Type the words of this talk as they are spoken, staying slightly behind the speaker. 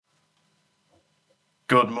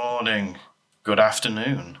Good morning, good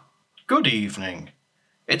afternoon, good evening.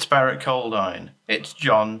 It's Barrett Coldine. It's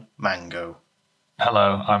John Mango.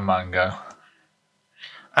 Hello, I'm Mango.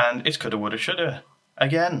 And it's Coulda Woulda Shoulda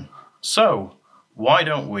again. So, why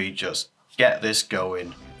don't we just get this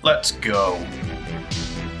going? Let's go.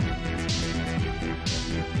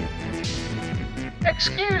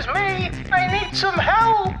 Excuse me, I need some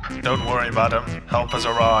help. Don't worry, madam. Help has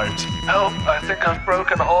arrived. Help, I think I've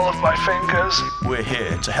broken all of my fingers. We're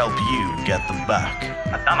here to help you get them back.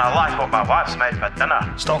 I don't like what my wife's made for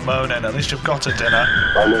dinner. Stop moaning, at least you've got a dinner.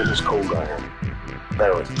 My name is Cold Iron.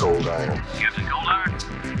 Barrett Cold Iron. Captain Cold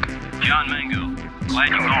Iron? John Mango. Glad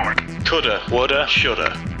you called. Coulda, woulda,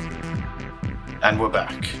 shoulda. And we're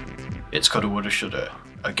back. It's Coulda, Woulda, Shoulda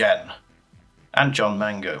again. And John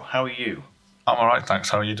Mango, how are you? I'm alright, thanks.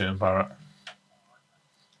 How are you doing, Barrett?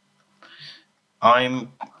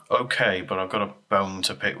 I'm okay, but I've got a bone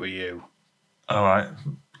to pick with you. Alright,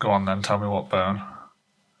 go on then, tell me what bone.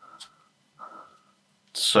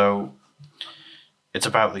 So, it's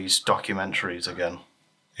about these documentaries again.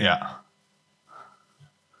 Yeah.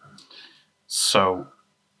 So,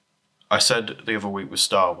 I said the other week with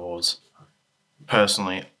Star Wars,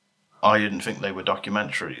 personally, I didn't think they were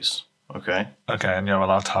documentaries, okay? Okay, and you're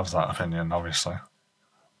allowed to have that opinion, obviously.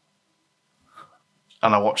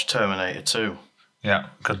 And I watched Terminator 2. Yeah,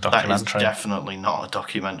 good That is documentary. definitely not a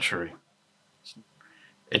documentary.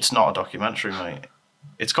 It's not a documentary, mate.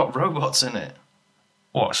 It's got robots in it.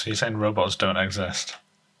 What, so you're saying robots don't exist?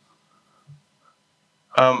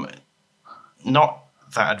 Not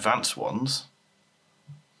that advanced ones.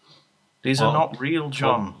 These are not real,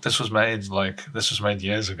 John. Well, this was made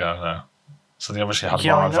years ago, though. So they obviously had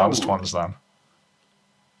Yeah, more I advanced know. ones then.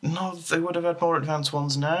 No, they would have had more advanced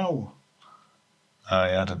ones now. Oh,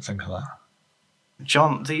 yeah, I didn't think of that.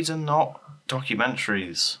 John, these are not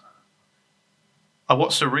documentaries. I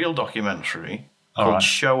watched a real documentary called Alright.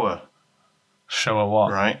 Showa, Show her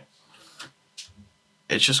what? right?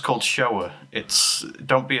 It's just called Showa.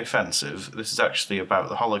 Don't be offensive. This is actually about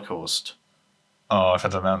the Holocaust. Oh, if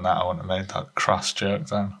I'd have known that, I wouldn't have made that crass joke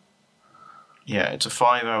then. Yeah, it's a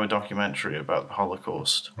 5-hour documentary about the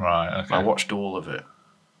Holocaust. Right, okay. I watched all of it.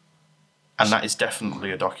 And that is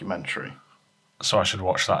definitely a documentary. So I should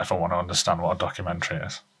watch that if I want to understand what a documentary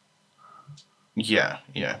is. Yeah,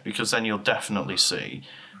 because then you'll definitely see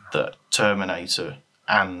that Terminator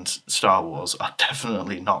and Star Wars are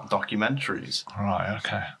definitely not documentaries. Right,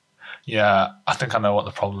 okay. Yeah, I think I know what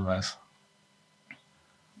the problem is.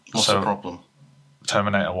 What's So- the problem?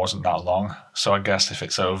 Terminator wasn't that long, so I guess if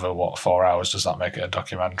it's over, 4 hours, does that make it a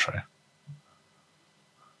documentary?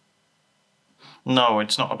 No,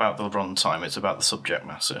 it's not about the runtime, it's about the subject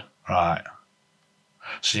matter. Right.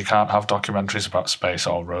 So you can't have documentaries about space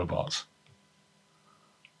or robots?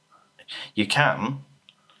 You can,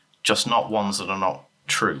 just not ones that are not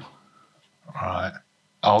true. Right.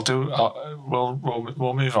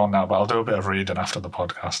 We'll move on now, but I'll do a bit of reading after the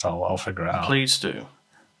podcast. I'll figure it out. Please do.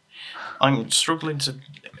 I'm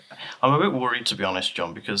a bit worried, to be honest,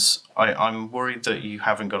 John, because I'm worried that you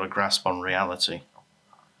haven't got a grasp on reality.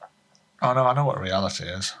 Oh no, I know what reality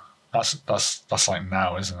is. That's like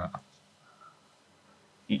now, isn't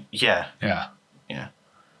it? Yeah. Yeah.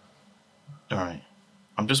 All right.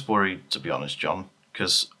 I'm just worried, to be honest, John,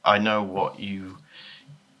 because I know what you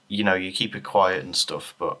keep it quiet and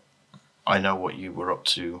stuff, but I know what you were up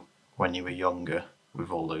to when you were younger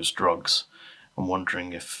with all those drugs. I'm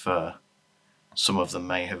wondering if some of them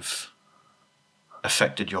may have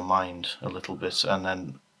affected your mind a little bit, and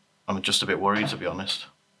then I'm just a bit worried, to be honest.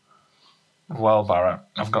 Well, Barrett,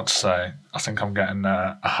 I've got to say, I think I'm getting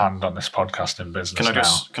a hand on this podcasting business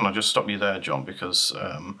Can I just stop you there, John, because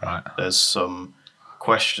Right. there's some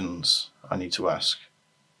questions I need to ask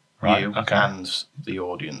Right, you okay. and the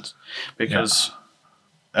audience, because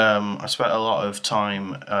I spent a lot of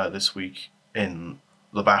time this week in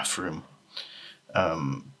the bathroom,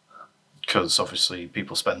 because obviously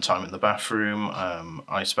people spend time in the bathroom.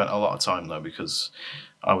 I spent a lot of time though because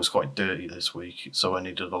I was quite dirty this week, so I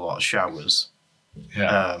needed a lot of showers.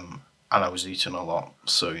 Yeah. And I was eating a lot,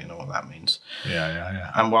 so you know what that means.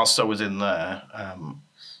 Yeah. And whilst I was in there,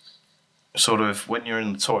 sort of when you're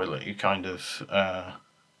in the toilet, you kind of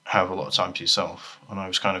have a lot of time to yourself. And I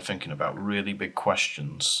was kind of thinking about really big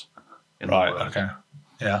questions in the Right, world. okay.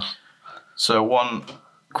 Yeah. So one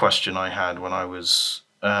question I had when I was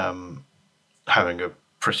having a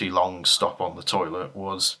pretty long stop on the toilet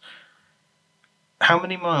was, how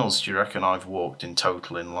many miles do you reckon I've walked in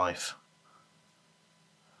total in life?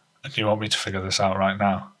 Do you want me to figure this out right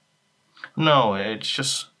now? No, it's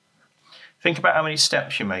just, think about how many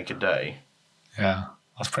steps you make a day. Yeah.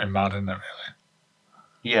 That's pretty mad, isn't it, really?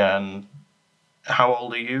 Yeah, and how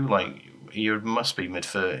old are you? Like, you must be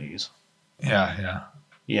mid-30s. Yeah.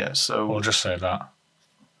 Yeah, so We'll just say that.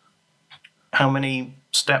 how many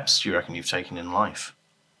steps do you reckon you've taken in life?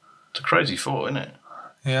 It's a crazy thought, isn't it?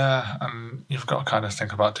 Yeah, and you've got to kind of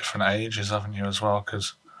think about different ages, haven't you, as well?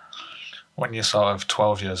 Because when you're sort of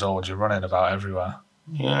 12 years old, you're running about everywhere.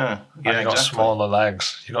 Yeah, And you've got smaller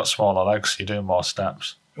legs. You've got smaller legs, so you do more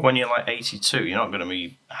steps. When you're like 82, you're not going to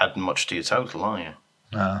be adding much to your total, are you?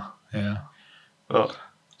 No, yeah. But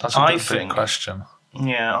That's a big question.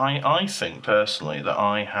 Yeah, I think personally that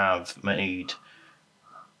I have made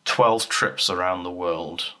 12 trips around the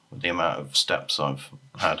world with the amount of steps I've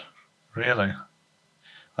had. Really?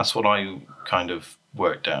 That's what I kind of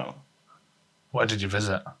worked out. Where did you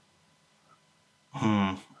visit?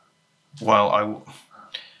 Well,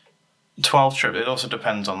 12 trips, it also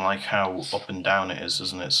depends on like how up and down it is,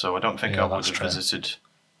 doesn't it? So I don't think I would have visited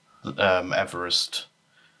Everest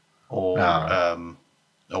or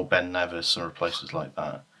Ben Nevis or places like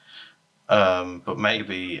that. But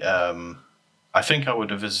maybe I think I would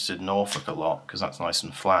have visited Norfolk a lot because that's nice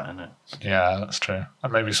and flat, isn't it? Yeah, that's true.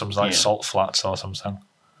 And maybe some like salt flats or something.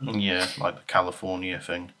 Yeah, like the California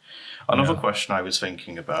thing. Another question I was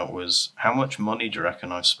thinking about was, how much money do you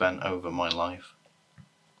reckon I've spent over my life?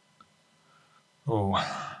 Oh,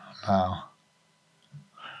 now.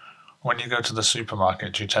 When you go to the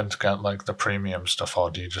supermarket, do you tend to get like the premium stuff, or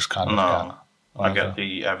do you just kind of get? I get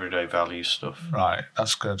the everyday value stuff. Right,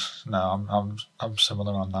 that's good. No, I'm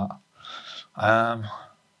similar on that.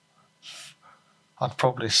 I'd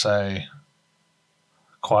probably say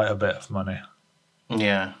quite a bit of money.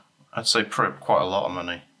 Yeah, I'd say quite a lot of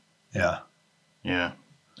money. Yeah. Yeah.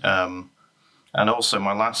 And also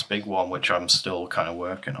my last big one, which I'm still kind of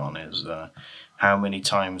working on, is how many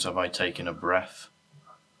times have I taken a breath?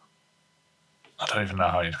 I don't even know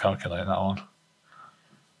how you'd calculate that one.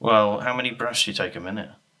 Well, how many breaths do you take a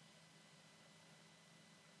minute?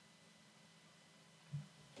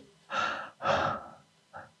 I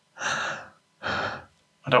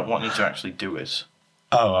don't want you to actually do it.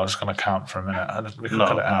 Oh, I was going to count for a minute. We can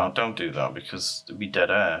cut it out. No, don't do that because it'd be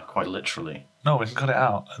dead air, quite literally. No, we can cut it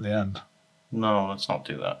out at the end. No, let's not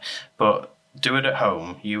do that. But do it at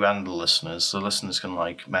home, you and the listeners. The listeners can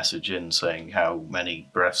like message in saying how many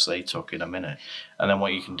breaths they took in a minute. And then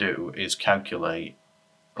what you can do is calculate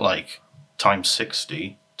like times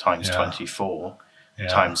 60, times 24,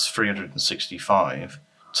 times 365,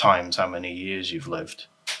 times how many years you've lived.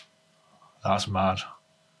 That's mad.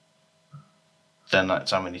 Then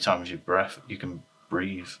that's how many times you can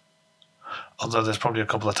breathe. Although there's probably a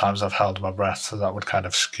couple of times I've held my breath, so that would kind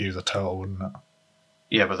of skew the total, wouldn't it?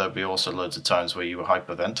 Yeah, but there'd be also loads of times where you were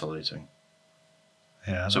hyperventilating.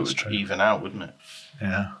 Yeah, so it would true. Even out, wouldn't it?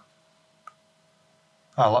 Yeah.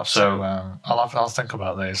 I'll think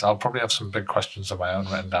about these. I'll probably have some big questions of my own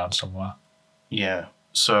written down somewhere. Yeah.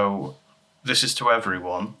 So this is to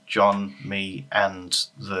everyone, John, me, and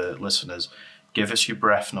the listeners. Give us your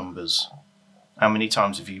breath numbers. How many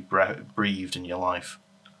times have you breathed in your life?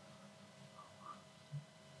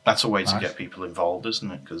 That's a way to get people involved, isn't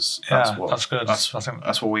it? Because that's good.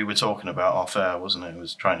 That's what we were talking about off air, wasn't it? It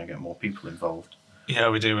was trying to get more people involved. Yeah,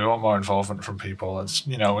 we do. We want more involvement from people. It's,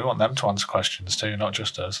 we want them to answer questions too, not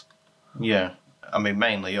just us. Yeah, I mean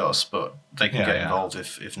mainly us, but they can get involved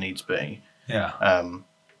if needs be. Yeah.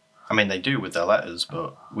 I mean they do with their letters,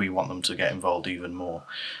 but we want them to get involved even more.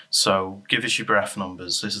 So give us your breath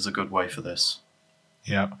numbers. This is a good way for this.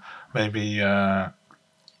 Yeah, maybe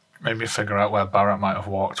figure out where Barrett might have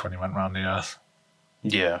walked when he went round the earth.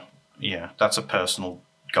 Yeah, that's a personal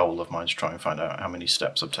goal of mine to try and find out how many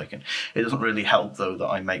steps I've taken. It doesn't really help though that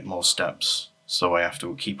I make more steps, so I have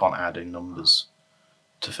to keep on adding numbers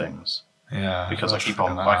to things. Yeah, because I keep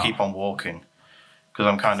on walking because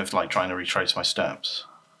I'm kind of like trying to retrace my steps.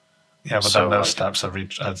 Yeah, but then those steps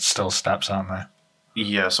are still steps, aren't they?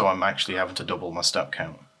 Yeah, so I'm actually having to double my step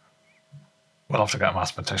count. We'll have to get a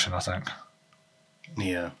mathematician, I think.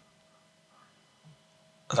 Yeah.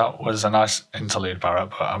 That was a nice interlude,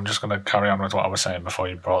 Barrett, but I'm just going to carry on with what I was saying before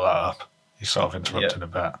you brought that up. You sort of interrupted a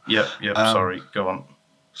bit. Yep, sorry, go on.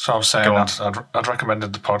 So I was saying I'd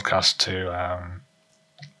recommended the podcast to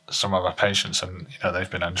some of our patients, and they've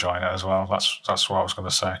been enjoying it as well. That's what I was going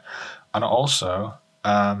to say. And also,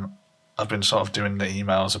 I've been sort of doing the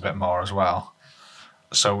emails a bit more as well.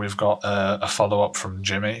 So we've got a follow-up from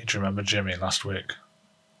Jimmy. Do you remember Jimmy last week?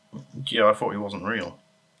 Yeah, I thought he wasn't real.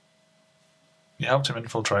 You helped him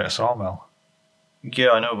infiltrate a sawmill. Yeah,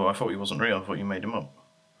 I know, but I thought he wasn't real. I thought you made him up.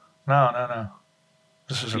 No.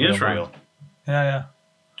 This is he is real. Yeah.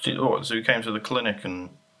 So he came to the clinic and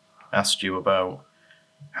asked you about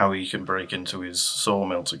how he can break into his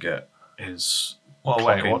sawmill to get his Well,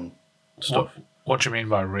 wait, clocking stuff. What do you mean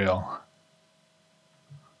by real?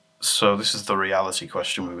 So this is the reality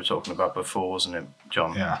question we were talking about before, wasn't it,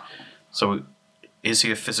 John? Yeah. So is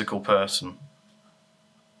he a physical person?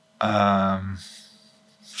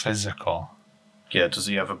 Physical. Yeah, does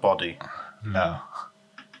he have a body? No.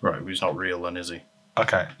 Right, but he's not real then, is he?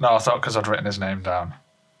 Okay. No, I thought because I'd written his name down.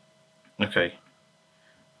 Okay.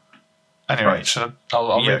 Anyway, Right.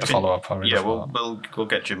 I'll read the follow-up. We'll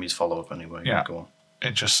get Jimmy's follow-up anyway. Yeah. Go on.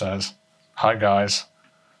 It just says, "Hi guys,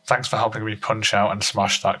 thanks for helping me punch out and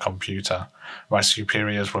smash that computer. My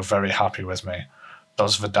superiors were very happy with me. Do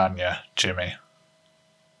Svidanya, Jimmy."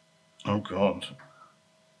 Oh, God.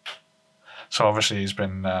 So obviously he's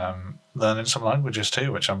been learning some languages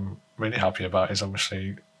too, which I'm really happy about. He's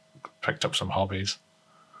obviously picked up some hobbies.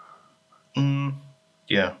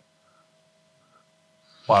 Yeah.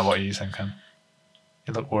 Why, what are you thinking?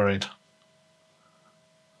 You look worried.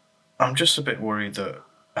 I'm just a bit worried that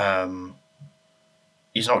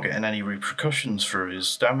he's not getting any repercussions for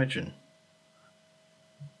his damaging.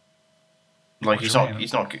 Like he's not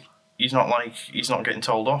getting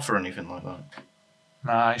told off or anything like that.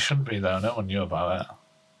 Nah, he shouldn't be though. No one knew about it.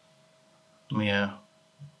 Yeah.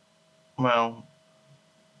 Well,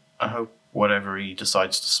 I hope whatever he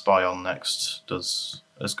decides to spy on next does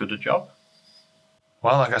as good a job.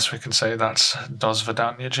 Well, I guess we can say that's Dos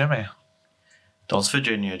Vidanya Jimmy. Does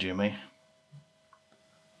Virginia, Jimmy?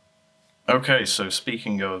 Okay, so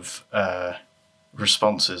speaking of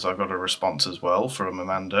responses, I got a response as well from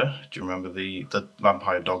Amanda. Do you remember the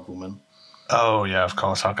vampire dog woman? Oh yeah, of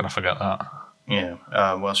course. How can I forget that? Yeah.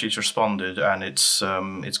 Well, she's responded, and it's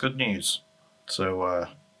good news. So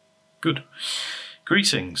good.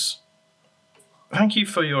 Greetings. Thank you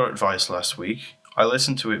for your advice last week. I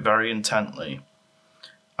listened to it very intently.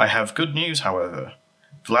 I have good news, however.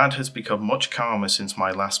 Vlad has become much calmer since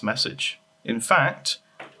my last message. In fact,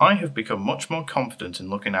 I have become much more confident in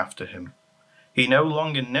looking after him. He no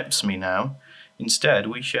longer nips me now. Instead,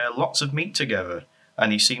 we share lots of meat together,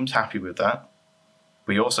 and he seems happy with that.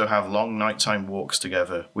 We also have long nighttime walks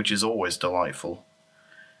together, which is always delightful.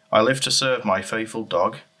 I live to serve my faithful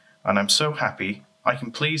dog, and I'm so happy I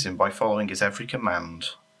can please him by following his every command.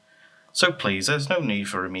 So please, there's no need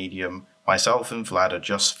for a medium. Myself and Vlad are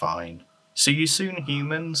just fine. See you soon,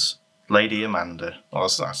 humans. Lady Amanda. Oh,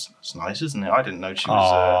 that's nice, isn't it? I didn't know she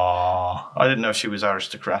was. I didn't know she was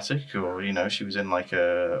aristocratic, or she was in like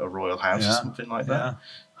a royal house or something like that. Yeah.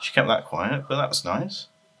 She kept that quiet, but that was nice.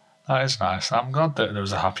 That is nice. I'm glad that there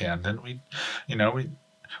was a happy ending.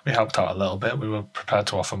 We helped out a little bit. We were prepared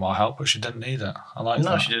to offer more help, but she didn't need it. I like that.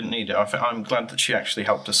 No, she didn't need it. I'm glad that she actually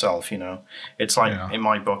helped herself. It's like in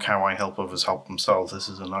my book, How I Help Others Help Themselves. This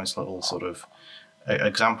is a nice little sort of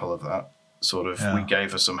example of that. We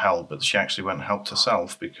gave her some help, but she actually went and helped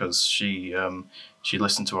herself because she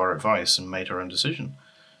listened to our advice and made her own decision.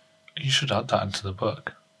 You should add that into the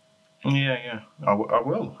book. Yeah. I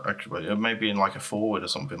will, actually. Maybe in like a foreword or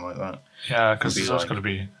something like that. Yeah, because there's always going to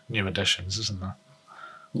be new additions, isn't there?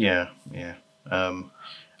 Yeah.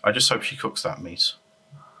 I just hope she cooks that meat.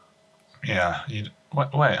 Yeah.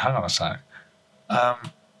 Wait, hang on a sec.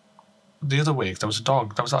 The other week, there was a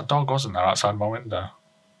dog. There was that dog, wasn't there, outside my window?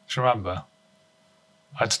 Do you remember?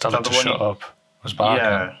 I had to tell it to shut up. It was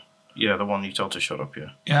barking. Yeah, the one you told to shut up, yeah.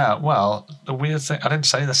 Yeah, well, the weird thing, I didn't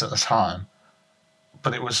say this at the time,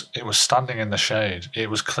 but it was standing in the shade. It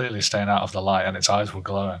was clearly staying out of the light and its eyes were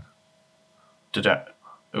glowing.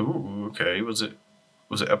 Ooh, okay. Was it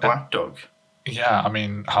a black dog? Yeah, I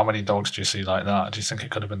mean, how many dogs do you see like that? Do you think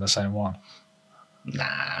it could have been the same one?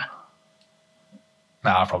 Nah,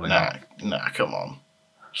 probably not. Nah, come on.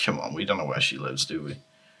 We don't know where she lives, do we?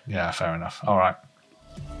 Yeah, fair enough. All right.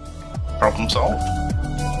 Problem solved.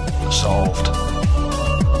 Solved.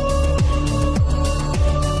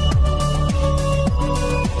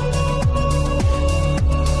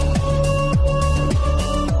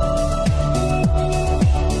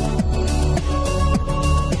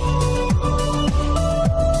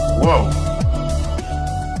 Whoa.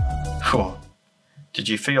 Did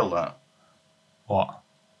you feel that? What?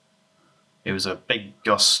 It was a big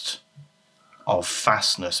gust of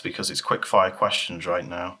fastness because it's quick fire questions right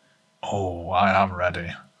now. Oh, I am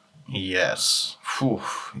ready. Yes. Whew.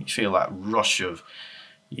 You feel that rush of,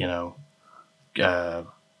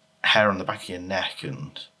 hair on the back of your neck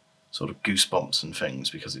and sort of goosebumps and things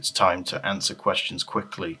because it's time to answer questions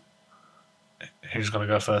quickly. Who's going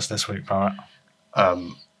to go first this week, Barrett?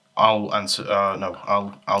 I'll answer. No,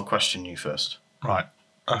 I'll question you first. Right.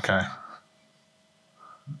 Okay.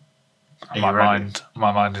 My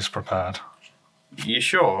mind is prepared. You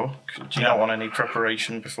sure? Do you not want any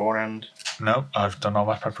preparation beforehand? Nope, I've done all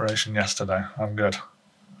my preparation yesterday. I'm good.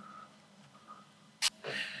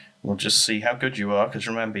 We'll just see how good you are, because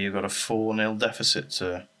remember, you've got a 4-0 deficit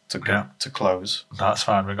to close. That's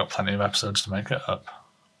fine, we've got plenty of episodes to make it up.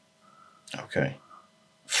 Okay.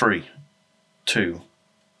 3, 2,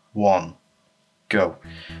 1, go.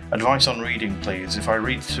 Advice on reading, please. If I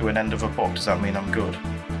read to an end of a book, does that mean I'm good?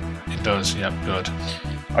 It does, yep, good.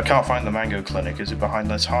 I can't find the Mango Clinic. Is it behind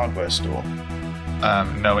this hardware store?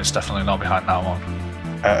 No, it's definitely not behind that one.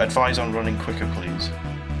 Advise on running quicker, please.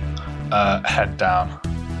 Head down.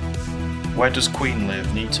 Where does Queen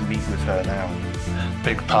live? Need to meet with her now.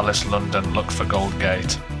 Big Palace, London, look for Gold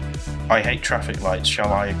Gate. I hate traffic lights.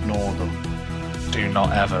 Shall I ignore them? Do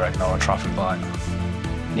not ever ignore a traffic light.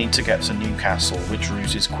 Need to get to Newcastle. Which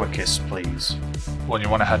route is quickest, please? Well, you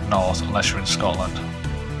want to head north, unless you're in Scotland.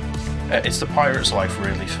 It's the pirate's life,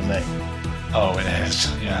 really, for me. Oh, it is,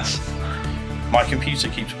 yes. My computer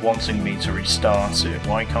keeps wanting me to restart it.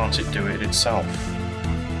 Why can't it do it itself?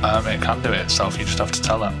 It can do it itself, you just have to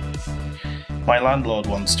tell it. My landlord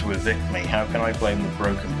wants to evict me. How can I blame the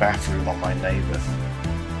broken bathroom on my neighbour?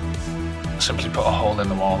 Simply put a hole in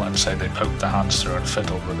the wall and say they poked their hands through and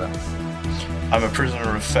fiddled with it. I'm a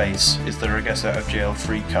prisoner of face. Is there a get out of jail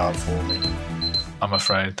free card for me? I'm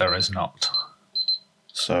afraid there is not.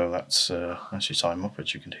 So that's your time up,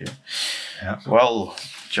 as you can hear. Yeah. Well,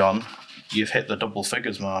 John, you've hit the double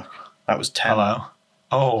figures mark. That was 10. Hello.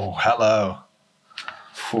 Oh, hello.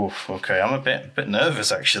 Whew, okay, I'm a bit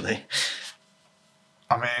nervous, actually.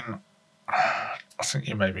 I mean, I think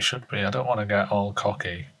you maybe should be. I don't want to get all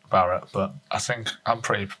cocky, Barrett, but I think I'm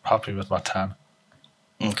pretty happy with my 10.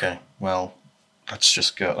 Okay, well,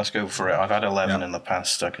 let's go. Let's go for it. I've had 11 in the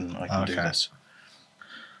past. I can do this.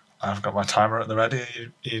 I've got my timer at the ready.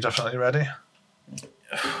 Are you definitely ready?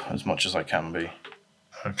 As much as I can be.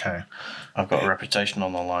 Okay. I've got a reputation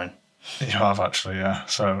on the line. You have actually, yeah.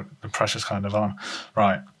 So the pressure's kind of on.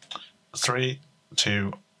 Right. 3,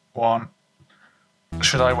 2, 1.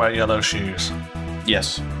 Should I wear yellow shoes?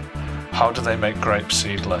 Yes. How do they make grapes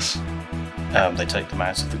seedless? They take them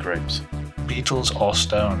out of the grapes. Beetles or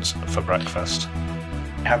stones for breakfast?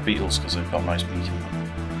 Have beetles because they've got nice meat in them.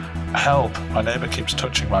 Help! My neighbour keeps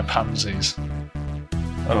touching my pansies.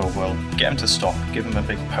 Oh, well, get him to stop. Give him a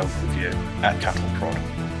big poke with your cattle prod.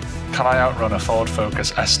 Can I outrun a Ford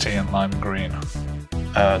Focus ST in lime green?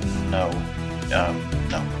 No. No.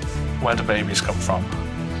 Where do babies come from?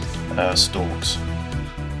 Storks.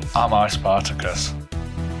 Am I Spartacus?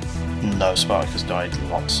 No, Spartacus died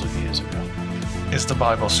lots of years ago. Is the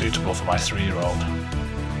Bible suitable for my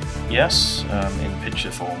 3-year-old? Yes, in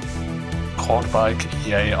picture form. Quad bike,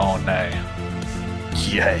 yay or nay?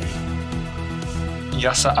 Yay.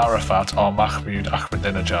 Yasser Arafat or Mahmoud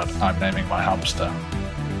Ahmadinejad? I'm naming my hamster.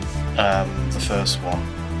 The first one.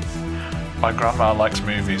 My grandma likes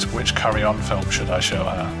movies. Which Carry On film should I show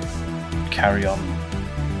her? Carry On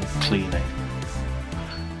cleaning.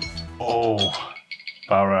 Oh,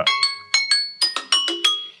 Barrett.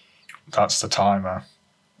 That's the timer.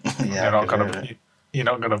 Yeah, you're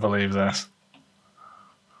not gonna believe this.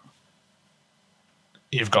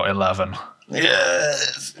 You've got 11.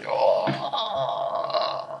 Yes. Oh.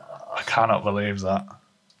 I cannot believe that.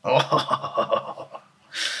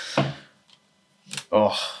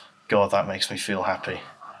 Oh, God, that makes me feel happy.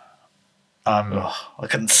 I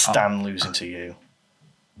couldn't stand losing to you.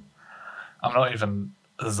 I'm not even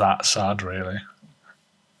that sad, really.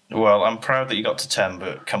 Well, I'm proud that you got to 10,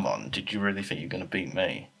 but come on, did you really think you're going to beat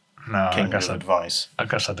me? No, King I guess of advice. I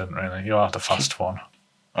guess I didn't really. You are the fast one.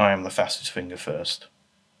 I am the fastest finger first.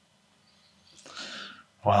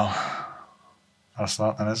 Well, that's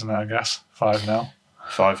that then, isn't it, I guess? 5-0.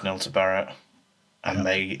 5-0 to Barrett. And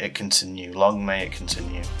may it continue. Long may it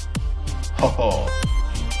continue. Ho ho.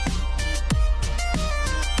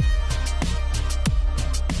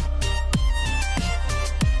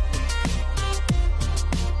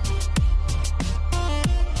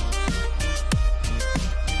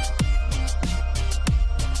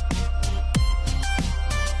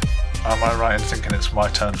 Am I right in thinking it's my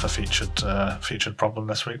turn for featured problem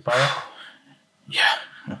this week, Barrett? Yeah.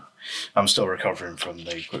 I'm still recovering from the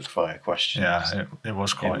quickfire questions. Yeah, it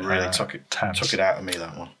was quite It really tense. took it out of me,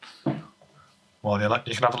 that one. Well,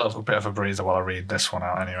 you can have a little bit of a breather while I read this one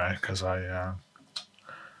out anyway, because I'm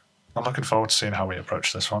looking forward to seeing how we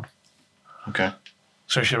approach this one. Okay.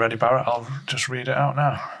 So if you're ready, Barrett, I'll just read it out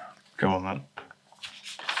now. Go on, then.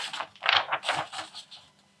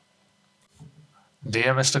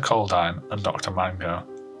 Dear Mr. Coldine and Dr. Mango,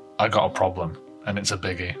 I got a problem, and it's a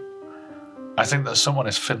biggie. I think that someone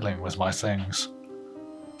is fiddling with my things.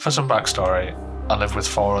 For some backstory, I live with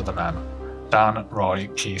 4 other men: Dan, Roy,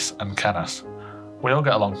 Keith, and Kenneth. We all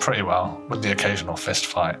get along pretty well, with the occasional fist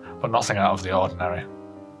fight, but nothing out of the ordinary.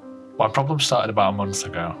 My problem started about a month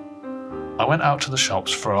ago. I went out to the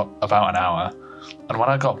shops for about an hour, and when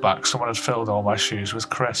I got back, someone had filled all my shoes with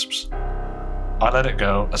crisps. I let it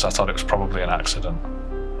go as I thought it was probably an accident.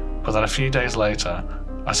 But then a few days later,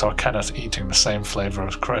 I saw Kenneth eating the same flavour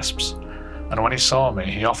of crisps, and when he saw me,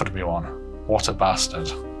 he offered me one. What a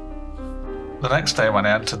bastard. The next day when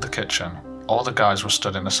I entered the kitchen, all the guys were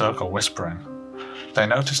stood in a circle whispering. They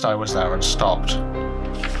noticed I was there and stopped.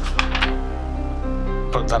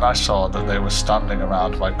 But then I saw that they were standing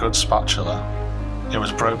around my good spatula. It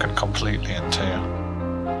was broken completely in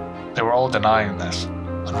two. They were all denying this,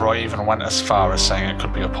 and Roy even went as far as saying it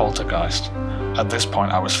could be a poltergeist. At this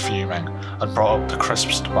point I was fuming and brought up the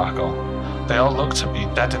crisps debacle. They all looked at me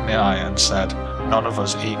dead in the eye and said, "None of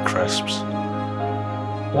us eat crisps."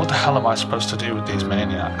 What the hell am I supposed to do with these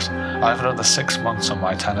maniacs? I have another 6 months on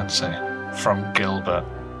my tenancy. From Gilbert.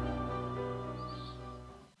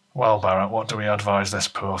 Well, Barrett, what do we advise this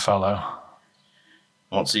poor fellow?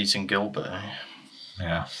 What's eating Gilbert, eh?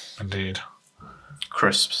 Yeah, indeed.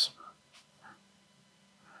 Crisps.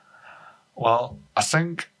 Well, I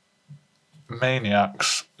think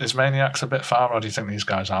maniacs... Is maniacs a bit far, or do you think these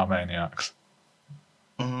guys are maniacs?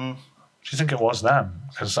 Mm. Do you think it was them?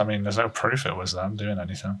 Because, I mean, there's no proof it was them doing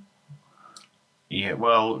anything. Yeah,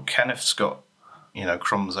 well, Kenneth's got,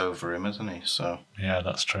 crumbs over him, isn't he? So yeah,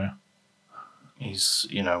 that's true.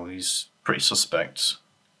 he's pretty suspect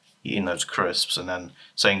eating those crisps and then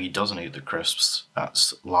saying he doesn't eat the crisps.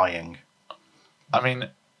 That's lying. I mean,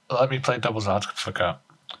 let me play devil's advocate.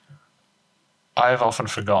 I've often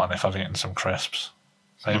forgotten if I've eaten some crisps.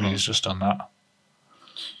 Maybe he's just done that.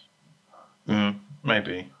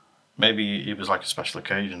 Maybe. Maybe it was like a special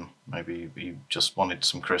occasion. Maybe he just wanted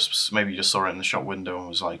some crisps. Maybe he just saw it in the shop window and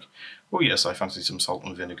was like, "Oh yes, I fancy some salt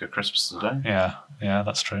and vinegar crisps today." Yeah,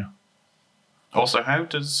 that's true. Also, how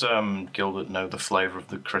does Gilbert know the flavour of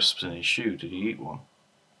the crisps in his shoe? Did he eat one?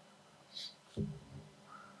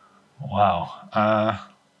 Wow. I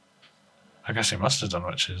guess he must have done,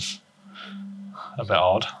 which is a bit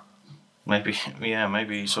odd. Maybe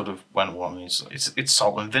he sort of went one. It's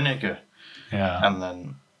salt and vinegar. Yeah. And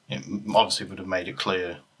then it obviously would have made it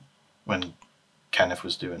clear when Kenneth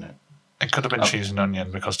was doing it. It could have been cheese and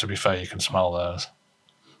onion, because to be fair, you can smell those.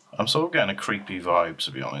 I'm sort of getting a creepy vibe,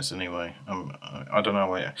 to be honest, anyway. I don't know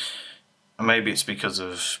why. Maybe it's because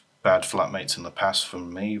of bad flatmates in the past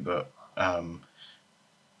from me, but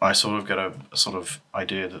I sort of get a sort of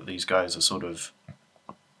idea that these guys are sort of...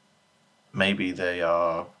 Maybe they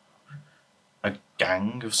are a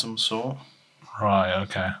gang of some sort. Right,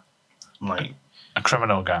 okay. Like... A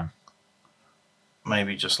criminal gang.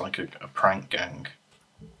 Maybe just like a prank gang.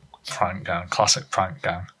 Prank gang. Classic prank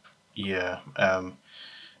gang. Yeah.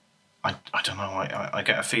 I don't know. I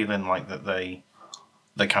get a feeling like that they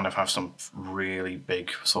kind of have some really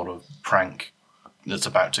big sort of prank that's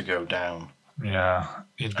about to go down. Yeah.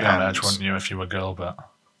 You'd be on edge, wouldn't you, if you were Gilbert?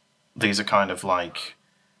 These are kind of like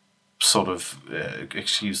sort of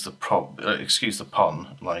excuse the pun,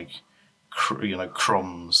 like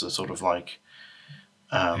crumbs. They're sort of like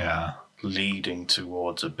leading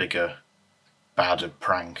towards a bigger, badder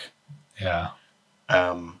prank. Yeah.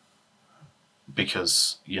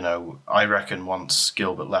 Because, I reckon once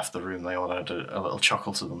Gilbert left the room, they all had a little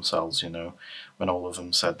chuckle to themselves, when all of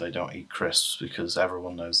them said they don't eat crisps, because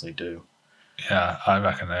everyone knows they do. Yeah, I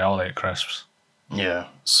reckon they all eat crisps. Yeah,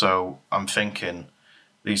 so I'm thinking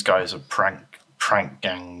these guys are prank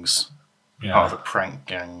gangs. Yeah. Part of a prank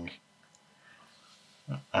gang.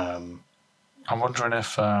 I'm wondering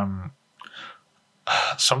if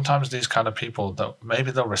sometimes these kind of people, that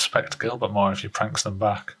maybe they'll respect Gilbert more if he pranks them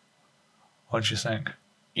back. What do you think?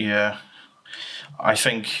 Yeah. I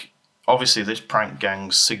think, obviously, this prank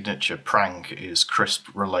gang's signature prank is crisp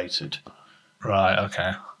related. Right,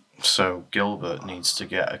 okay. So Gilbert needs to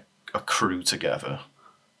get a crew together.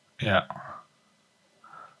 Yeah.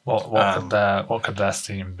 What could their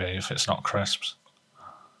theme be if it's not crisps?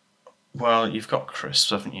 Well, you've got crisps,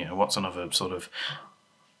 haven't you? What's another sort of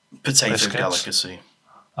potato Biscuits? Delicacy?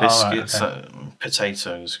 Biscuits, Biscuits,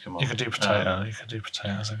 potatoes, come on. You could do potato. You could do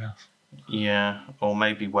potatoes, I guess. Yeah, or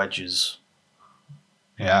maybe wedges.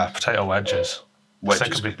 Yeah, potato wedges.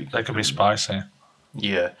 Wedges They could be spicy.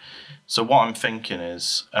 Yeah. So what I'm thinking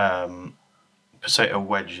is potato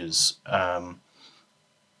wedges. I'm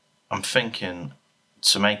thinking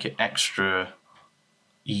to make it extra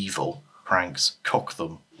evil pranks, cook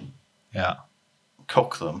them. Yeah.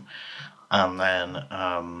 Cook them, and then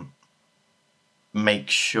make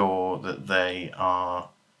sure that they are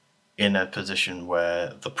in a position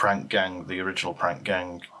where the original prank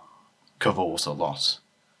gang, covers a lot.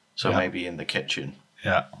 So maybe in the kitchen.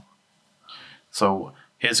 Yeah. So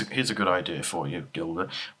here's a good idea for you, Gilbert.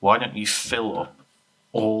 Why don't you fill up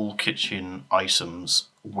all kitchen items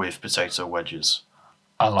with potato wedges?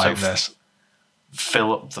 I like this.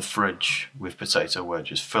 Fill up the fridge with potato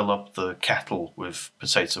wedges. Fill up the kettle with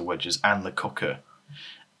potato wedges and the cooker.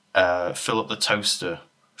 Fill up the toaster.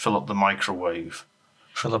 Fill up the microwave.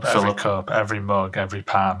 Fill up every cup, every mug, every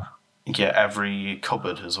pan. Yeah, every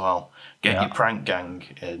cupboard as well. Get Yeah. your prank gang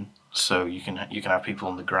in, so you can have people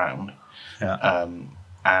on the ground. Yeah.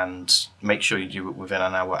 And make sure you do it within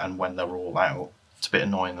an hour and when they're all out. It's a bit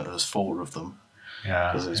annoying that there's 4 of them,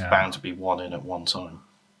 Yeah. because there's yeah. bound to be one in at one time.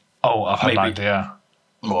 Oh, I've had an Maybe- idea.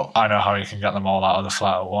 What? I know how you can get them all out of the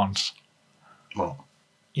flat at once. What?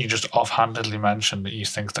 You just offhandedly mentioned that you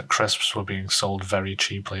think that crisps were being sold very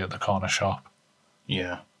cheaply at the corner shop.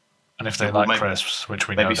 Yeah. And if they Yeah, well, like maybe- crisps, which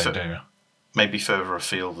we know maybe they do. Maybe further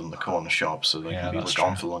afield than the corner shop, so they Yeah, can be that's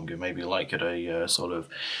gone true. for longer. Maybe like at a sort of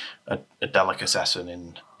a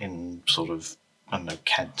delicatessen in sort of, I don't know,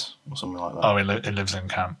 Kent or something like that. Oh, he lives in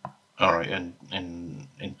Kent. All right, in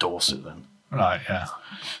Dorset then. Right, yeah.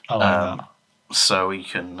 I like that. So he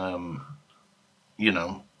can,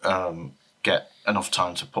 get enough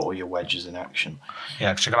time to put all your wedges in action.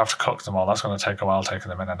 Yeah, because you're going to have to cook them all. That's going to take a while taking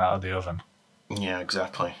them in and out of the oven. Yeah,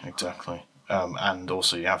 exactly. And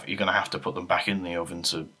also you're going to have to put them back in the oven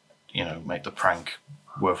to, make the prank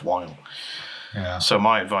worthwhile. Yeah. So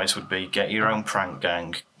my advice would be get your own prank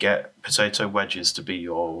gang, get potato wedges to be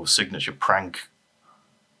your signature prank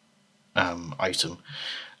item,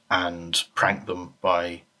 and prank them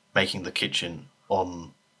by making the kitchen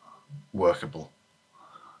unworkable.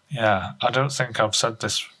 Yeah, I don't think I've said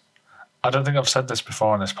this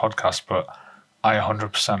before on this podcast, but I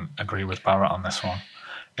 100% agree with Barrett on this one.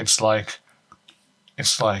 It's like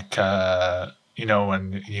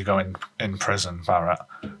when you go in prison, Barrett,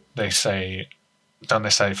 don't they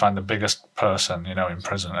say find the biggest person, in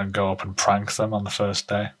prison and go up and prank them on the first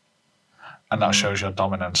day? And that shows your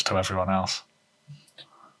dominance to everyone else.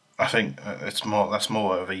 I think that's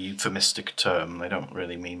more of a euphemistic term. They don't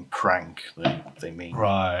really mean prank. They mean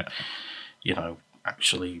Right.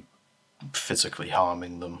 Actually physically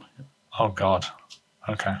harming them. Oh, God.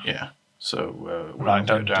 Okay. Yeah. So we Right, won't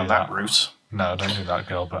go don't down do that that. route. No, don't do that,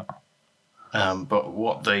 Gilbert. But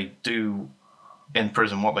what they do in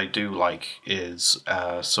prison, what they do like is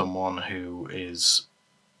someone who is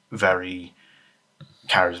very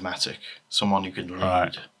charismatic, someone who can lead.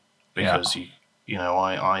 Right. Because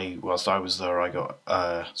I whilst I was there, I got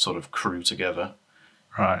a sort of crew together.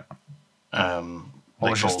 Right.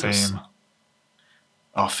 What was your theme?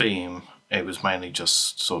 Our theme, it was mainly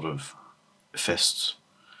just sort of fists.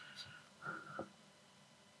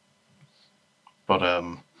 But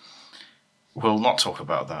we'll not talk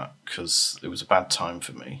about that because it was a bad time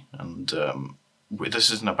for me. And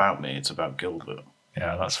this isn't about me, it's about Gilbert.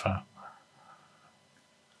 Yeah, that's fair.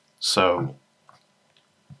 So,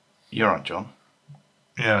 you're right, John.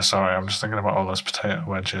 Yeah, sorry, I'm just thinking about all those potato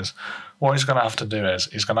wedges. What he's going to have to do is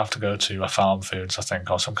he's going to have to go to a Farm Foods, I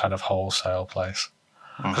think, or some kind of wholesale place.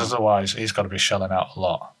 Because otherwise he's got to be shelling out a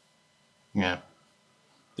lot. Yeah.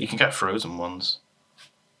 You can get frozen ones.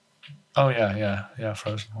 Oh, yeah,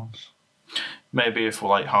 frozen ones. Maybe if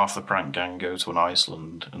half the prank gang go to an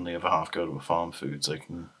Iceland and the other half go to a Farm Foods, they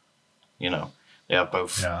can, they have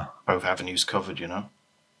both avenues covered, Yeah,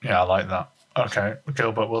 I like that. Okay,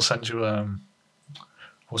 Gilbert, we'll send you a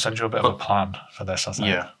bit of a plan for this, I think.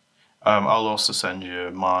 Yeah. I'll also send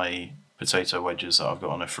you my potato wedges that I've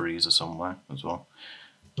got on a freezer somewhere as well.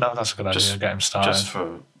 No, that's a good idea. Get him started.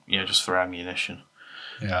 Just for ammunition.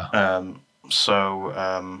 Yeah.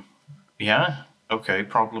 Okay,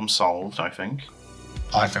 problem solved, I think.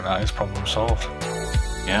 I think that is problem solved.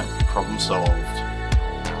 Yeah, problem solved.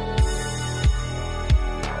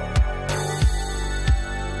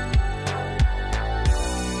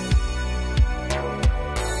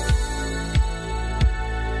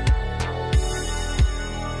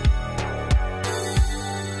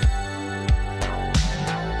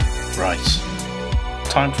 Right.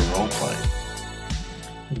 Time for roleplay.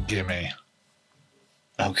 Gimme.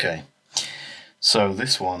 Okay. So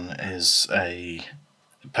this one is a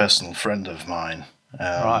personal friend of mine.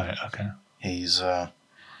 Right, okay. He's a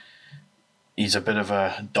bit of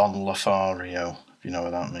a Don Lothario, if you know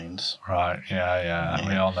what that means. Right, yeah.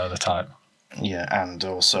 We all know the type. Yeah, and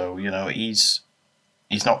also, he's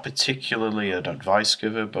not particularly an advice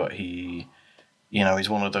giver, but he's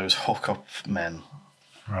one of those hook-up men.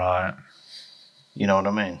 Right. You know what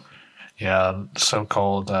I mean? Yeah,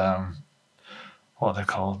 so-called, what are they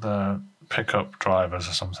called? The pickup drivers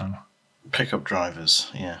or something. Pickup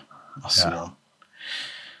drivers, yeah. That's Yeah. the one.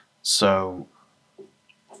 So,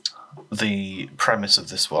 the premise of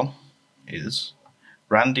this one is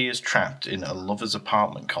Randy is trapped in a lover's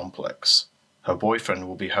apartment complex. Her boyfriend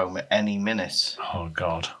will be home at any minute, Oh,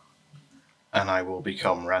 God. and I will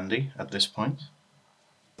become Randy at this point.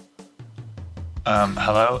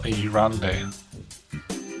 Hello, are you Randy?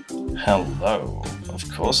 Hello,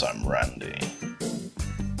 of course I'm Randy.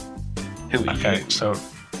 Who are Okay, you? so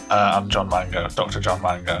I'm John Mango, Dr. John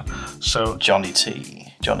Mango. So, Johnny T,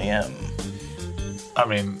 Johnny M. I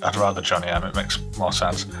mean, I'd rather Johnny M, it makes more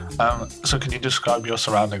sense. So can you describe your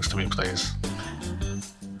surroundings to me, please?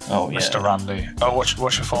 Oh, yeah. Mr. Randy. Oh, what's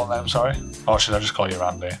your full name, sorry? Or should I just call you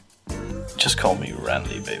Randy? Just call me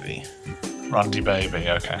Randy, baby. Randy Baby,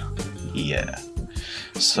 okay. Yeah.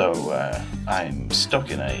 So, I'm stuck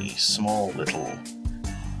in a small little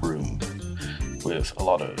room with a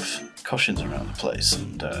lot of cushions around the place,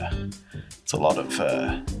 and it's a lot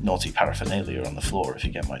of naughty paraphernalia on the floor, if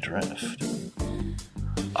you get my drift.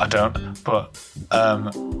 I don't, but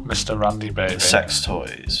Mr. Randy Baby. Sex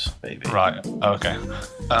toys, baby. Right, okay.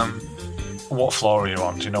 What floor are you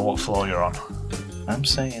on? Do you know what floor you're on? I'm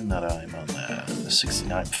saying that I'm on the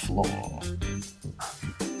 69th floor.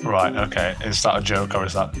 Right, okay. Is that a joke or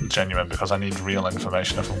is that genuine? Because I need real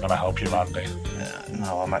information if I'm going to help you, Randy.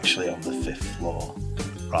 No, I'm actually on the 5th floor.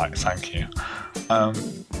 Right, thank you. But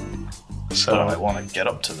I want to get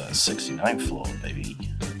up to the 69th floor, baby.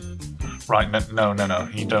 Right, no.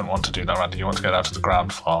 You don't want to do that, Randy. You want to get out to the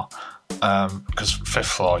ground floor. Because 5th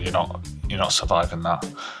floor, you're not surviving that.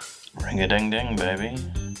 Ring-a-ding-ding, baby.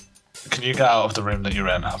 Can you get out of the room that you're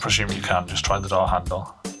in? I presume you can. Just try the door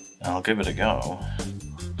handle. I'll give it a go.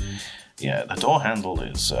 Yeah, the door handle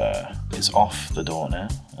is off the door now,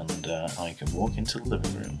 and I can walk into the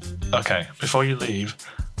living room. Okay, before you leave,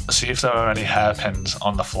 see if there are any hairpins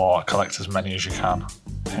on the floor. Collect as many as you can.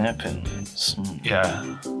 Hairpins.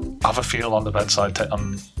 Yeah. Have a feel on the bedside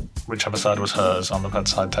on whichever side was hers on the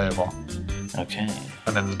bedside table Okay.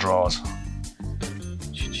 and in the drawers.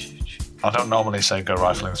 I don't normally say go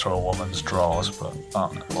rifling through a woman's drawers, but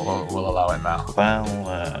we'll allow it now. Well,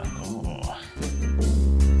 I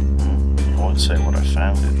won't say what I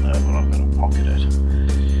found in there, but I'm going to pocket it.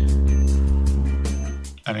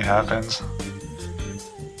 Any hairpins?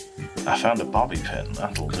 I found a bobby pin.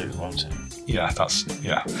 That'll do, won't it? Yeah,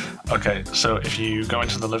 yeah. Okay, so if you go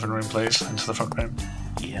into the living room, please, into the front room.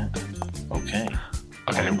 Yeah. Okay.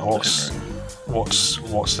 Okay, I'm in the what's living room.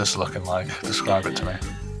 what's this looking like? Describe it to me.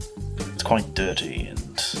 It's quite dirty,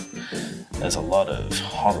 and there's a lot of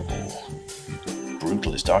horrible,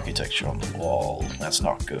 brutalist architecture on the wall. That's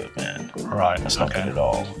not good, man. Right. That's not good at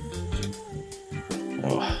all.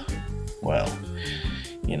 Oh, well,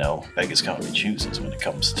 beggars can't be choosers when it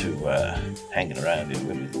comes to hanging around in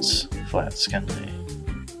women's flats, can they?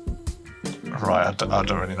 Right, I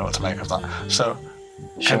don't really know what to make of that. So,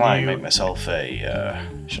 Shall I make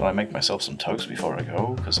myself some toast before I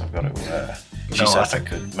go? Because I've got to. She said I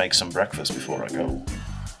could make some breakfast before I go.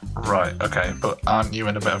 Right, okay, but aren't you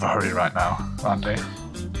in a bit of a hurry right now, Randy?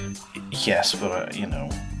 Yes, but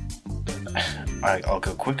I'll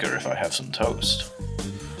go quicker if I have some toast.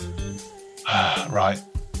 Right.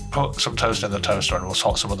 Put some toast in the toaster and we'll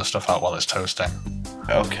sort some other stuff out while it's toasting.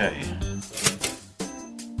 Okay.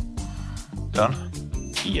 Done?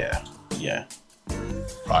 Yeah.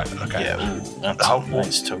 Right, okay. Yeah. Ooh, that's a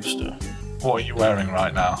nice toaster. What are you wearing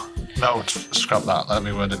right now? No, scrap that. Let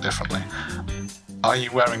me word it differently. Are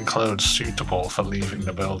you wearing clothes suitable for leaving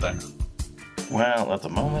the building? Well, at the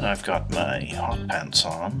moment I've got my hot pants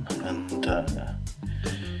on and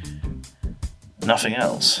nothing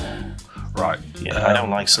else. Right. Yeah, I don't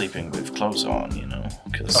like sleeping with clothes on,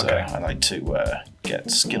 because Okay. I like to get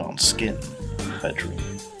skin on skin in the bedroom.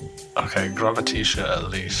 Okay, grab a t-shirt at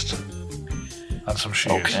least. And some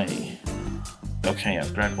shoes. Okay,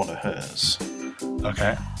 I've grabbed one of hers.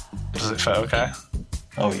 Okay. Does it fit okay?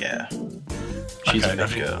 Oh, yeah. She's Okay, a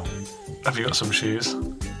big girl. Have you got some shoes?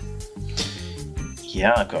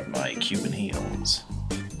 Yeah, I've got my Cuban heels.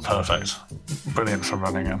 Perfect. Brilliant for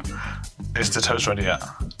running in. Is the toast ready yet?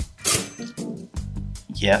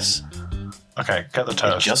 Yes, Okay, get the it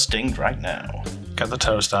toast. just dinged right now. Get the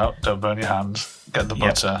toast out, don't burn your hands. Get the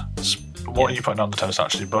butter. What are you putting on the toast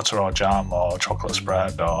actually? Butter or jam or chocolate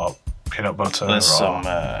spread or peanut butter There's or some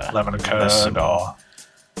lemon and curd or...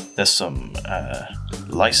 There's some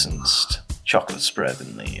licensed chocolate spread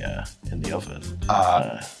in the oven. in the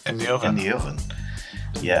oven? In the oven.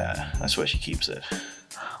 Yeah, that's where she keeps it.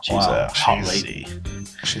 She's a hot lady.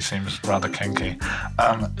 She seems rather kinky.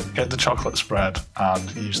 Get the chocolate spread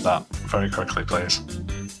and use that very quickly, please.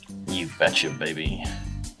 You betcha, baby.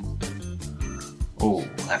 Oh,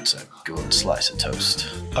 that's a good slice of toast.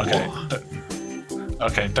 Okay. Whoa.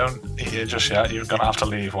 Okay, don't eat it just yet. You're going to have to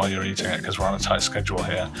leave while you're eating it because we're on a tight schedule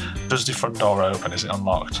here. Does the front door open? Is it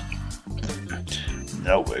unlocked?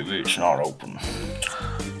 No, baby, it's not open.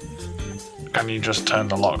 Can you just turn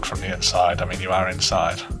the lock from the inside? I mean, you are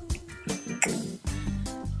inside.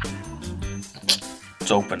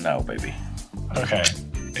 It's open now, baby. Okay.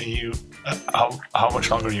 Are you? How much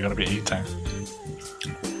longer are you going to be eating?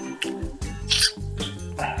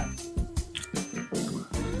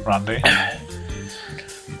 Randy?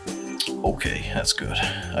 Okay, that's good.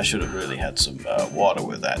 I should have really had some water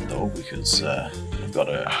with that, though, because I've got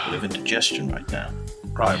a bit of indigestion right now.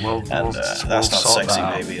 Right, And that's not sort sexy,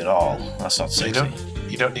 that out. baby, at all. That's not sexy.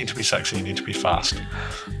 You don't need to be sexy, you need to be fast.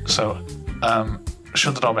 So,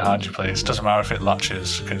 shut the door behind you, please. Doesn't matter if it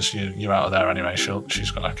latches, because you're out of there anyway.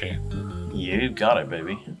 She's got a key. You got it,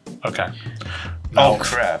 baby. Okay. Oh,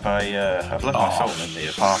 crap. I've left my phone in the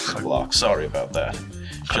apartment block. Sorry about that.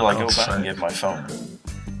 Shall I go God's back and sake. get my phone?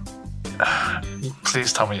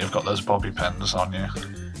 Please tell me you've got those bobby pins on you.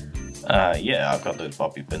 Yeah, I've got those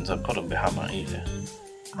bobby pins. I put them behind my ear.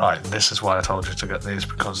 Right, this is why I told you to get these,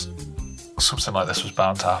 because something like this was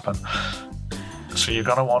bound to happen. So you're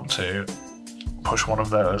going to want to push one of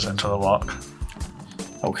those into the lock,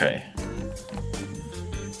 Okay.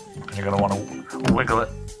 and you're going to want to wiggle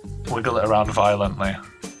it around violently.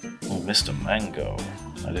 Oh, Mr. Mango.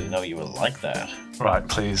 I didn't know you were like that. Right,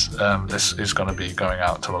 please. This is going to be going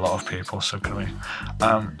out to a lot of people, so can we...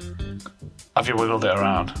 have you wiggled it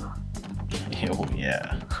around? Oh,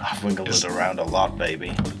 yeah. I've wiggled it around a lot,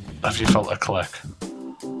 baby. Have you felt a click?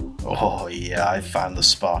 Oh, yeah, I found the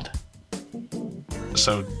spot.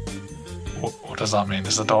 So, what does that mean?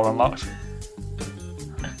 Is the door unlocked?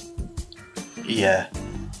 Yeah.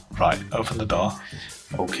 Right, open the door.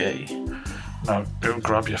 Okay. Now, go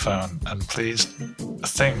grab your phone, and please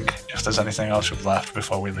think if there's anything else you've left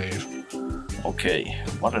before we leave. Okay.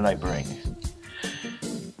 What did I bring?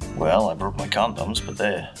 Well, I brought my condoms, but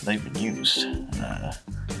they've been used.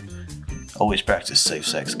 Always practice safe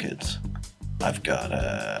sex, kids. I've got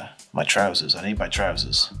my trousers. I need my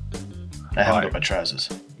trousers. I haven't got my trousers.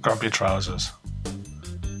 Grab your trousers.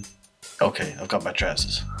 Okay, I've got my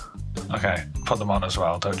trousers. Okay, put them on as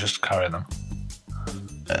well. Don't just carry them.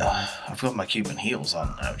 I've got my Cuban heels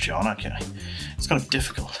on now, John. It's gonna be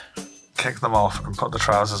difficult. Kick them off and put the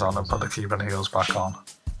trousers on and put the Cuban heels back on.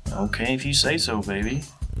 Okay, if you say so, baby.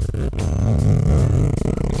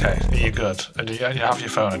 Okay, are you good? And you have your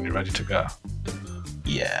phone and you're ready to go?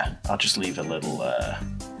 Yeah, I'll just leave a little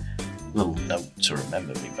note to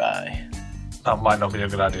remember me by. That might not be a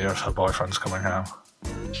good idea if her boyfriend's coming home.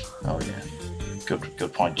 Oh yeah,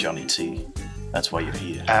 good point, Johnny T. That's why you're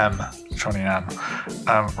here. Johnny M.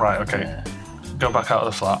 Right, okay. Yeah. Go back out of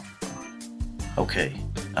the flat. Okay,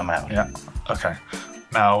 I'm out. Yeah, okay.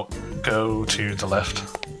 Now, go to the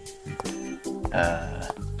lift.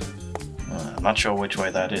 I'm not sure which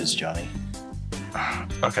way that is, Johnny.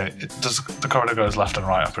 Okay, the corridor goes left and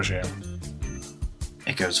right, I presume.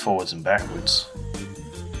 It goes forwards and backwards.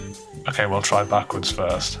 Okay, we'll try backwards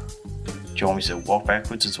first. Do you want me to walk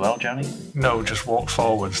backwards as well, Johnny? No, just walk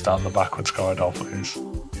forwards down the backwards corridor, please.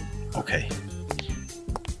 Okay.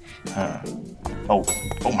 Oh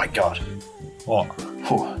my God. What?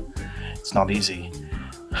 Whew. It's not easy.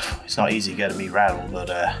 It's not easy getting me rattled, but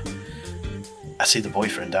I see the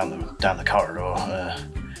boyfriend down the corridor.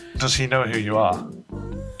 Does he know who you are?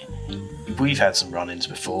 We've had some run-ins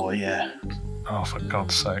before, yeah. Oh, for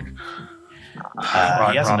God's sake.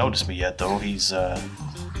 He hasn't noticed me yet, though. He's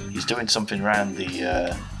doing something around the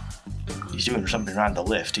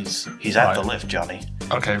lift. He's at the lift, Johnny.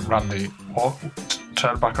 Okay, Randy,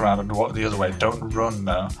 turn back around and walk the other way. Don't run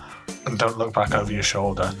now, and don't look back over your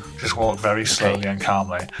shoulder. Just walk very slowly and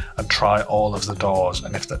calmly, and try all of the doors.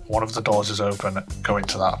 And if one of the doors is open, go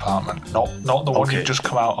into that apartment. Not the one you've just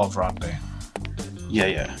come out of, Randy.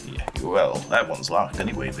 Yeah. Well, that one's locked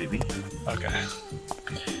anyway, baby. Okay.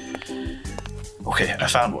 Okay, I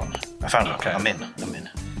found one. Okay. I'm in.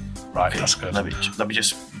 Right, Okay, that's good. Let me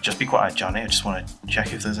just be quiet, Johnny. I just want to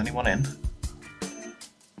check if there's anyone in.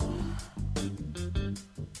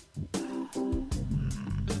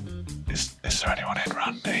 Is there anyone in,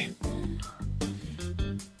 Randy?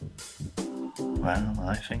 Well,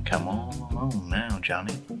 I think I'm all alone now,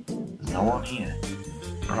 Johnny. There's no one here.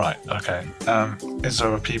 Right, okay. Is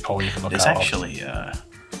there a peephole you can look There's out actually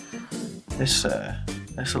this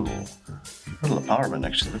little apartment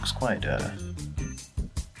actually looks quite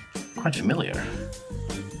quite familiar.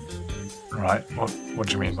 Right. What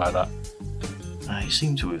do you mean by that? I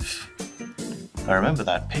seem to have. I remember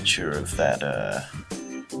that picture of that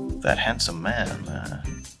handsome man.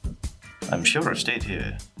 I'm sure I stayed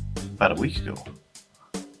here about a week ago.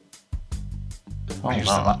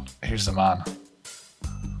 Who's the man?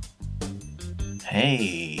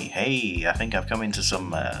 Hey, I think I've come into some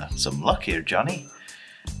luck here, Johnny.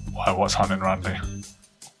 Why, what's happening, Randy?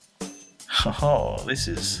 Oh, this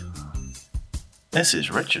is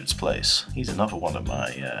Richard's place. He's another one of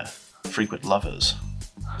my frequent lovers.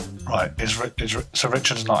 Right, so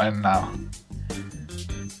Richard's not in now?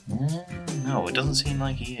 No, it doesn't seem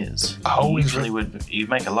like he is. He'd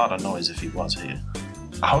make a lot of noise if he was here.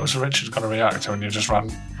 How is Richard going to react when you're just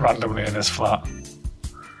randomly in his flat?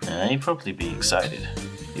 He'd probably be excited.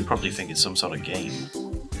 He'd probably think it's some sort of game.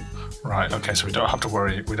 Right, okay, so we don't have to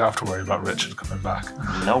worry about Richard coming back.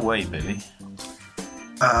 No way, baby.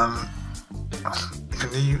 Have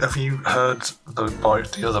you heard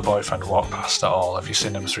the other boyfriend walk past at all? Have you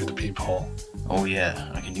seen him through the peephole? Oh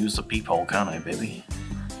yeah, I can use the peephole, can't I, baby?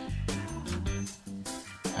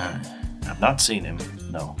 I've not seen him,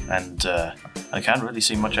 no, and I can't really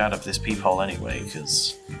see much out of this peephole anyway,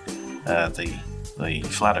 because the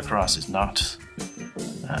flat across is not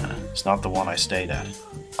it's not the one I stayed at.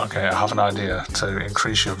 Okay, I have an idea to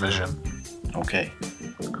increase your vision. Okay.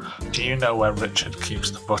 Do you know where Richard keeps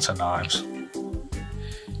the butter knives?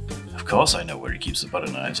 Of course I know where he keeps the butter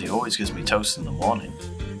knives. He always gives me toast in the morning.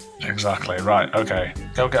 Exactly, right, okay.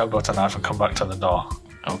 Go get a butter knife and come back to the door.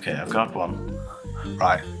 Okay, I've got one.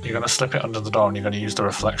 Right, you're going to slip it under the door and you're going to use the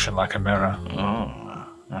reflection like a mirror. Oh,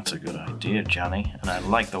 that's a good idea, Johnny. And I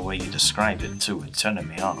like the way you describe it too. It's turning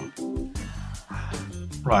me on.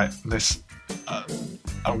 Right,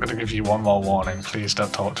 I'm going to give you one more warning. Please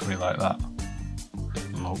don't talk to me like that.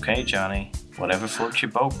 Okay, Johnny. Whatever floats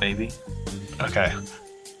your boat, baby. Okay.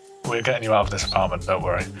 We're getting you out of this apartment, don't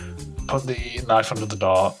worry. Put the knife under the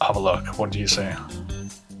door, have a look. What do you see?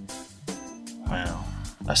 Well,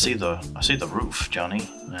 I see the roof, Johnny.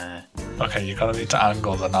 Okay, you're going to need to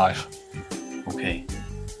angle the knife. Okay.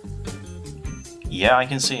 Yeah, I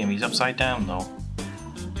can see him. He's upside down, though.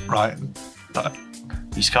 Right.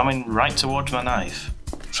 He's coming right towards my knife.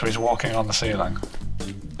 So he's walking on the ceiling?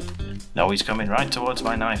 No, he's coming right towards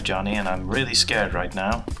my knife, Johnny, and I'm really scared right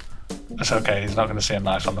now. It's okay, he's not going to see a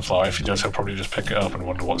knife on the floor. If he does, he'll probably just pick it up and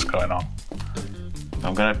wonder what's going on.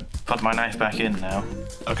 I'm going to put my knife back in now.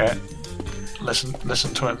 Okay.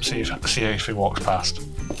 Listen to him, see if he walks past.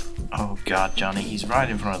 Oh, God, Johnny, he's right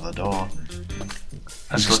in front of the door.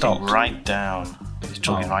 Has He's he looking stopped? right down. He's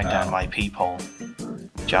looking right down my peephole.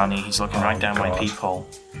 Johnny, he's looking right down my God. peephole.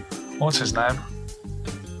 What's his name?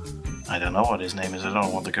 I don't know what his name is. I don't know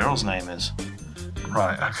what the girl's name is.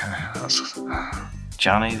 Right, okay. That's...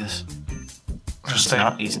 Johnny, Just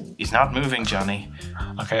stay. He's not moving, Johnny.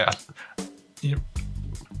 Okay,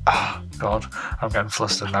 God, I'm getting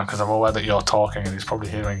flustered now because I'm aware that you're talking and he's probably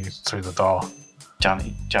hearing you through the door.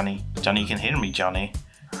 Johnny, you can hear me, Johnny.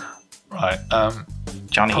 Right,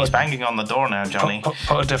 Johnny, he's banging on the door now, Johnny.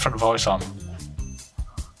 Put a different voice on.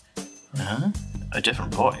 Huh? A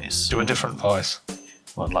different voice? Do a different voice.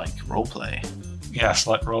 Well, like roleplay. Yes,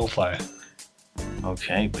 like roleplay.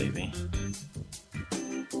 Okay, baby.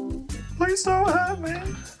 Please don't hurt me.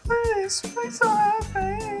 Please don't hurt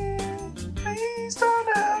me. Please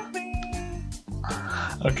don't hurt me.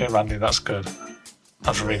 Okay, Randy, that's good.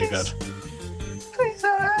 That's really good. Please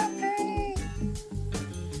don't hurt me.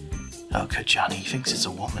 Oh, good, Johnny. He thinks it's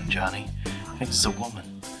a woman, Johnny. He thinks it's a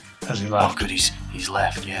woman. Has he left? Oh, good. He's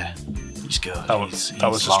left. Yeah, he's good. That was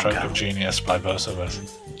a stroke of genius by both of us.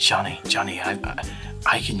 Johnny,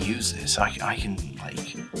 I can use this. I can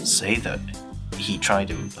say that he tried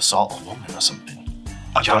to assault a woman or something.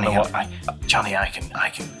 Johnny, I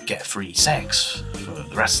can get free sex for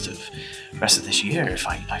the rest of this year if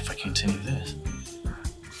I continue this.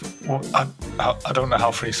 Well, I don't know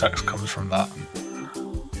how free sex comes from that.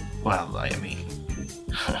 Well, I mean,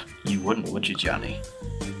 you wouldn't, would you, Johnny?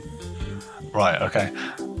 Right. Okay.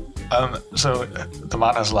 So the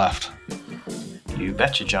man has left. You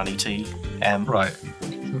betcha, Johnny T. Right.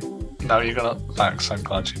 Now you're gonna. Thanks. I'm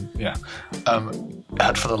glad you. Yeah.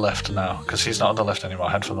 Head for the lift now, because he's not on the lift anymore.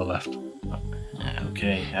 Head for the lift.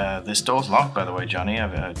 Okay. This door's locked, by the way, Johnny.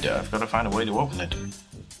 I've got to find a way to open it.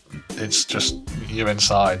 It's just you're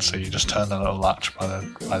inside, so you just turn the little latch by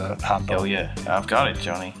the handle. Oh yeah, I've got it,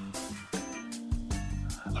 Johnny.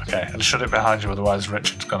 Okay, and shut it behind you, otherwise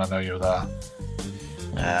Richard's gonna know you're there.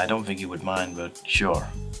 I don't think he would mind, but sure.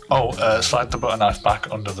 Oh, slide the butter knife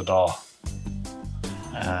back under the door.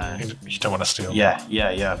 You don't want to steal. Yeah,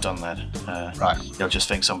 I've done that. Right. He'll just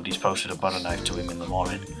think somebody's posted a butter knife to him in the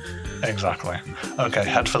morning. Exactly. Okay,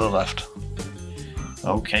 head for the left.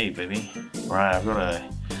 Okay, baby. Right,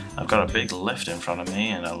 I've got a big lift in front of me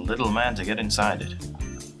and a little man to get inside it.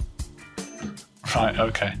 Right,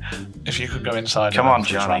 okay. If you could go inside. Come it, on,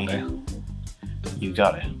 please, Johnny. Randy. You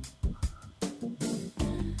got it.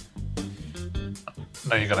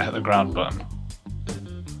 No, you got to hit the ground button.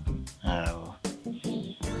 Oh.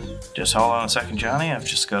 Just hold on a second, Johnny. I've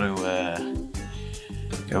just got to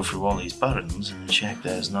go through all these buttons and check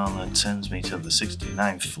there's none that sends me to the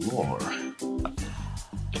 69th floor.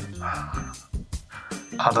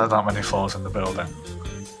 Are there that many floors in the building?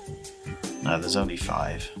 No, there's only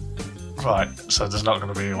 5. Right, so there's not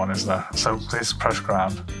going to be one, is there? So please press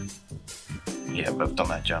ground. Yeah, but I've done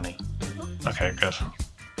that, Johnny. Okay, good.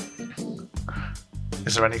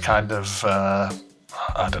 Is there any kind of,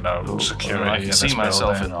 I don't know, security I in can this see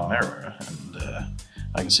myself building, in the or- mirror, and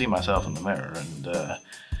I can see myself in the mirror, and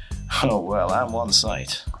oh well, I'm one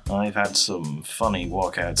sight. I've had some funny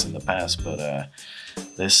walkouts in the past, but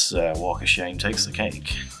this walk of shame takes the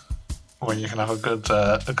cake. Well, you can have a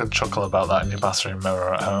good chuckle about that in your bathroom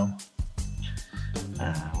mirror at home.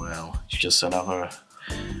 Well, it's just another.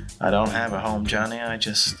 I don't have a home, Johnny. I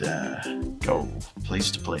just go place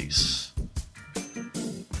to place,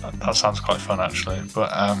 That sounds quite fun, actually. But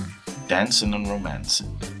dancing and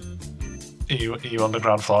romancing. are you on the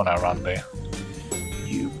ground floor now, Randy?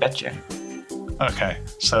 You betcha. Okay,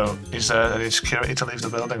 so is there any security to leave the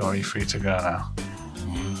building, or are you free to go now?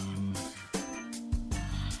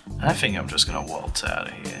 I think I'm just gonna waltz out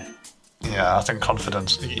of here. Yeah, I think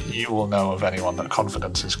confidence. You will know of anyone that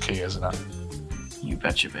confidence is key, isn't it? You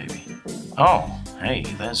betcha, baby. Oh, hey,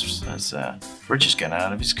 there's Rich is getting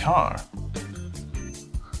out of his car.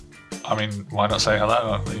 I mean, why not say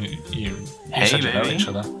hello? You Hey, said you know baby. each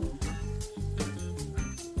other.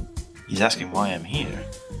 He's asking why I'm here.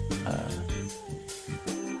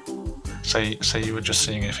 Say you were just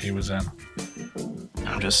seeing if he was in.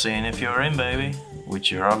 I'm just seeing if you're in, baby. Which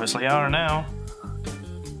you obviously are now.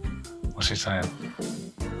 What's he saying?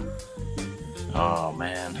 Oh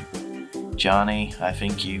man, Johnny, I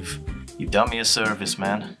think you've done me a service,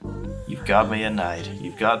 man. You've got me a night.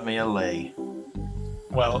 You've got me a lay.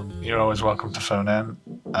 Well, you're always welcome to phone in.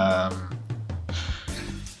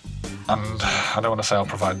 And I don't want to say I'll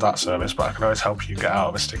provide that service, but I can always help you get out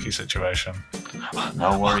of a sticky situation.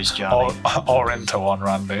 No worries, Johnny. Or into one,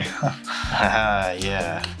 Randy. Haha,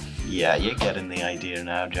 yeah. Yeah, you're getting the idea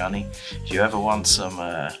now, Johnny. If you ever want some,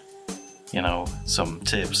 some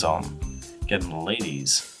tips on getting the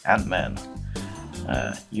ladies and men,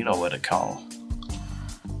 you know where to call.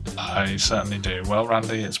 I certainly do. Well,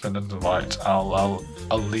 Randy, it's been a delight. I'll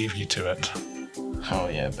leave you to it. Oh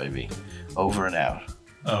yeah, baby. Over and out.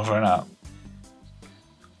 Over and out.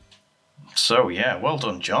 So yeah, well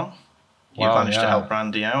done, John. You Well, managed to yeah. help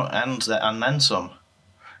Randy out and then some.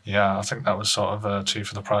 Yeah, I think that was sort of a 2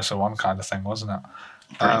 for the price of 1 kind of thing, wasn't it?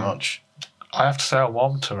 Pretty much. I have to say I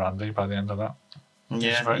warmed to Randy by the end of that.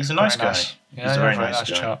 Yeah, he's a nice guy. Yeah, He's a very very nice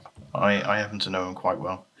guy. chap. I happen to know him quite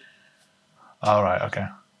well. All right, okay.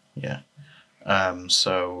 Yeah.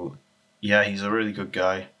 So yeah, he's a really good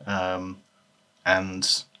guy.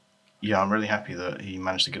 And yeah, I'm really happy that he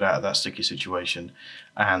managed to get out of that sticky situation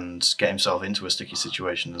and get himself into a sticky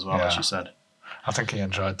situation as well, as Yeah. you said. I think he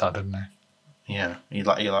enjoyed that, didn't he? Yeah,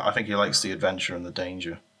 I think he likes the adventure and the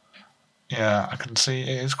danger. Yeah, I can see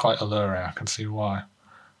it is quite alluring. I can see why.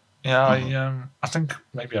 Yeah, I think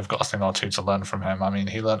maybe I've got a thing or two to learn from him. I mean,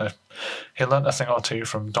 he learned a thing or two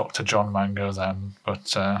from Dr. John Mango then,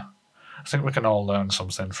 but I think we can all learn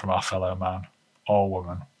something from our fellow man or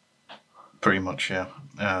woman. Pretty much, yeah.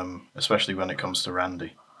 Especially when it comes to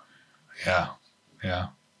Randy. Yeah.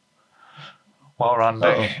 Well, Randy,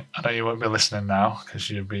 Uh-oh. I know you won't be listening now because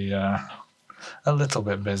you'll be a little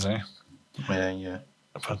bit busy, Yeah.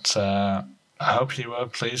 but I hope you were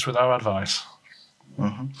pleased with our advice.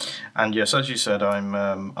 hmm And yes, as you said, I'm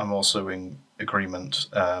also in agreement.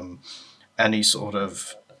 Any sort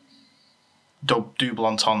of double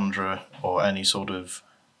entendre or any sort of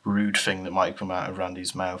rude thing that might come out of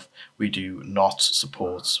Randy's mouth, we do not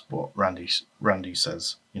support what Randy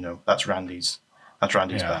says. That's Randy's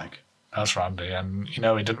Yeah. bag. That's Randy, and he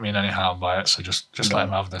didn't mean any harm by it, so just No. let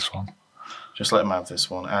him have this one. Just let him have this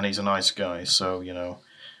one. And he's a nice guy, so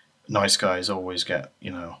nice guys always get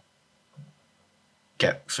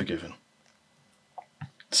forgiven.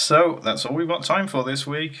 So that's all we've got time for this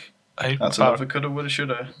week. Hey, That's another coulda, woulda,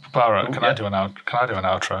 shoulda. Barrett, Oh, can yeah. I do an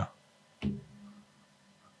outro?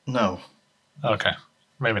 No. Okay,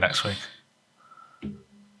 maybe next week.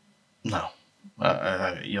 No.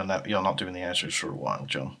 You're not doing the outros for a while,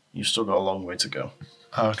 John. You've still got a long way to go.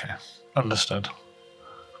 Okay, understood.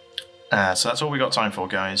 So that's all we got time for,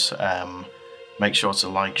 guys. Make sure to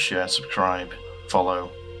like, share, subscribe,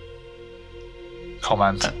 follow,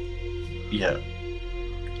 Comment. yeah,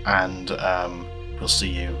 and we'll see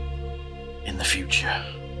you in the future.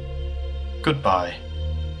 Goodbye.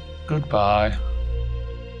 Goodbye.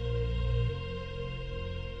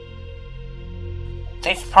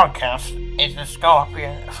 This podcast is a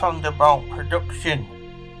Scorpion Thunderbolt production.